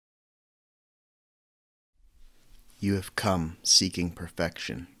You have come seeking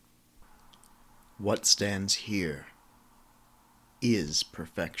perfection. What stands here is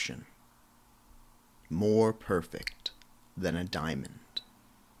perfection, more perfect than a diamond.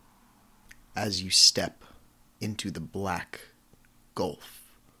 As you step into the black gulf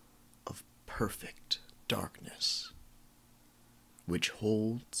of perfect darkness, which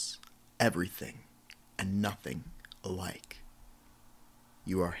holds everything and nothing alike,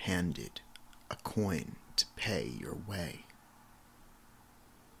 you are handed a coin to pay your way.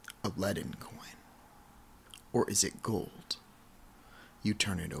 A leaden coin. Or is it gold? You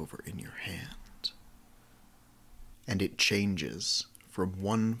turn it over in your hand, and it changes from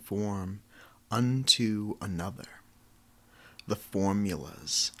one form unto another. The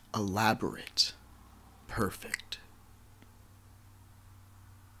formula's elaborate, perfect.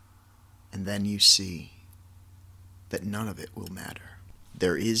 And then you see that none of it will matter.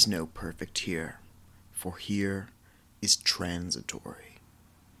 There is no perfect here, for here is transitory.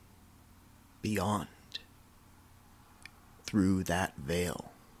 Beyond, through that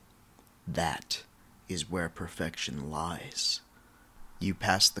veil, that is where perfection lies. You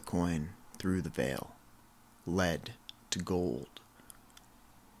pass the coin through the veil, lead to gold,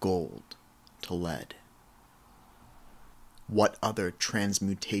 gold to lead. What other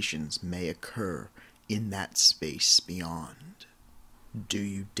transmutations may occur in that space beyond? Do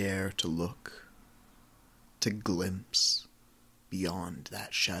you dare to look, to glimpse beyond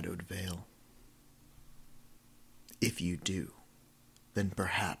that shadowed veil? If you do, then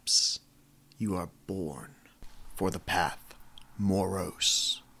perhaps you are born for the path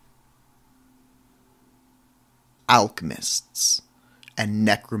Moros. Alchemists and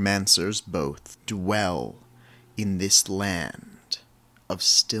necromancers both dwell in this land of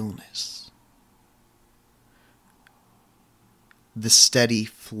stillness. The steady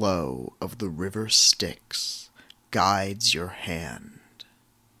flow of the river Styx guides your hand.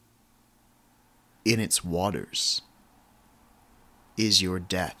 In its waters is your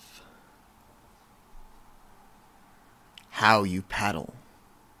death. How you paddle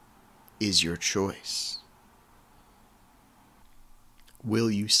is your choice.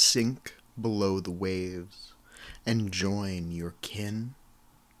 Will you sink below the waves and join your kin?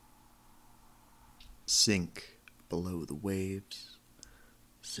 Sink below the waves,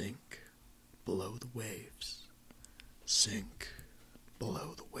 sink below the waves, sink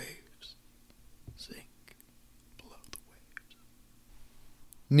below the waves, sink below the waves.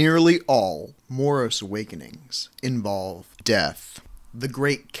 Nearly all Moros Awakenings involve death, the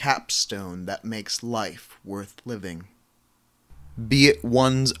great capstone that makes life worth living. Be it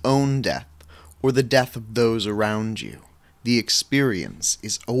one's own death or the death of those around you, the experience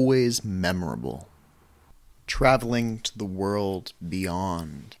is always memorable. Traveling to the world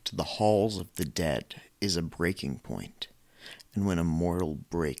beyond, to the halls of the dead, is a breaking point, and when a mortal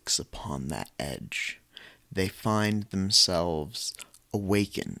breaks upon that edge, they find themselves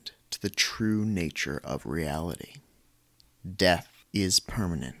awakened to the true nature of reality. Death is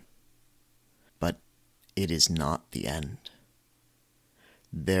permanent, but it is not the end.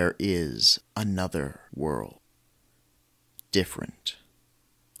 There is another world, different,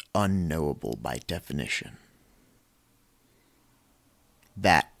 unknowable by definition.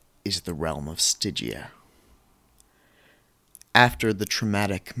 That is the realm of Stygia. After the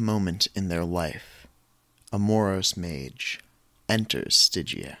traumatic moment in their life, a Moros mage enters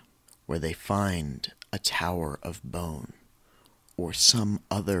Stygia, where they find a tower of bone, or some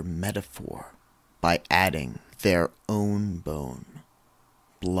other metaphor, by adding their own bone,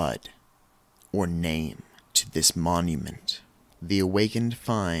 blood, or name to this monument. The awakened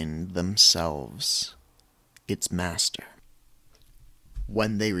find themselves its master.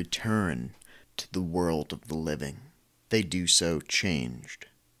 When they return to the world of the living, they do so changed,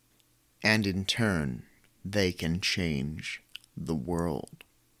 and in turn, they can change the world.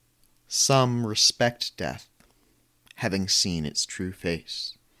 Some respect death, having seen its true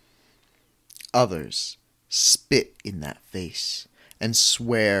face. Others spit in that face and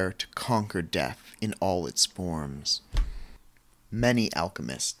swear to conquer death in all its forms. Many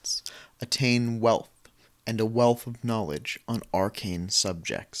alchemists attain wealth and a wealth of knowledge on arcane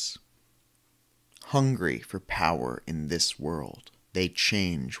subjects. Hungry for power in this world, they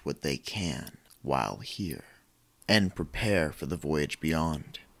change what they can while here, and prepare for the voyage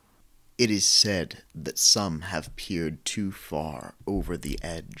beyond. It is said that some have peered too far over the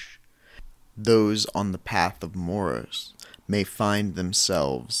edge. Those on the path of Moros may find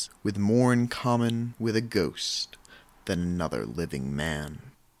themselves with more in common with a ghost than another living man.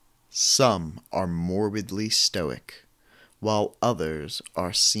 Some are morbidly stoic, while others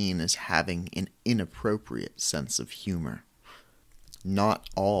are seen as having an inappropriate sense of humor. Not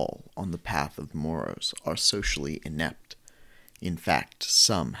all on the path of Moros are socially inept. In fact,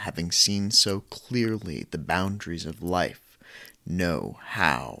 some, having seen so clearly the boundaries of life, know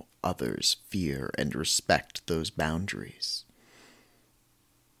how others fear and respect those boundaries.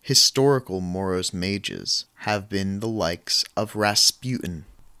 Historical Moros mages have been the likes of Rasputin,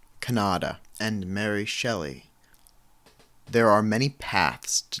 Kanada, and Mary Shelley. There are many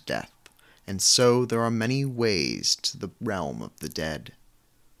paths to death, and so there are many ways to the realm of the dead.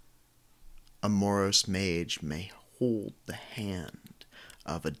 A Moros mage may hold the hand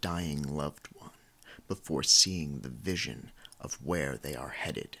of a dying loved one before seeing the vision of where they are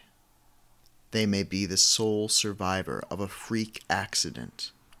headed. They may be the sole survivor of a freak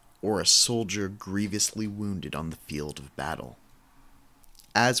accident, or a soldier grievously wounded on the field of battle.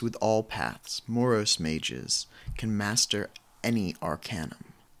 As with all paths, Moros mages can master any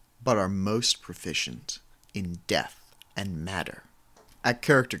arcanum, but are most proficient in death and matter. At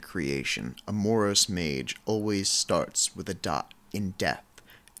character creation, a Moros mage always starts with a dot in death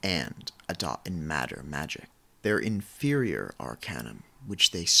and a dot in matter magic. Their inferior arcanum,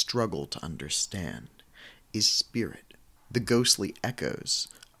 which they struggle to understand, is spirit. The ghostly echoes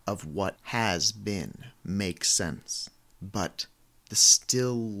of what has been make sense, but the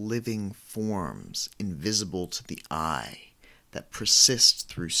still living forms invisible to the eye that persist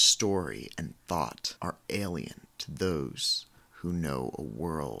through story and thought are alien to those who know a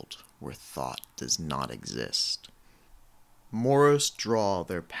world where thought does not exist. Moros draw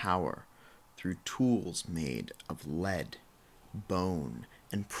their power through tools made of lead, bone,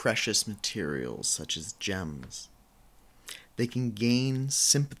 and precious materials such as gems. They can gain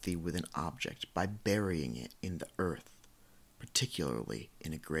sympathy with an object by burying it in the earth, particularly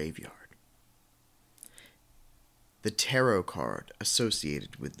in a graveyard. The tarot card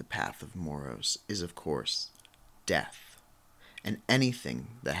associated with the Path of Moros is, of course, death, and anything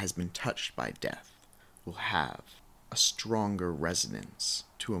that has been touched by death will have a stronger resonance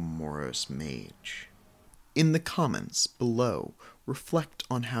to a Moros mage. In the comments below, reflect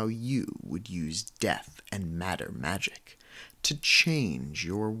on how you would use death and matter magic to change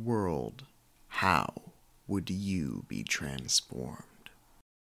your world. How would you be transformed?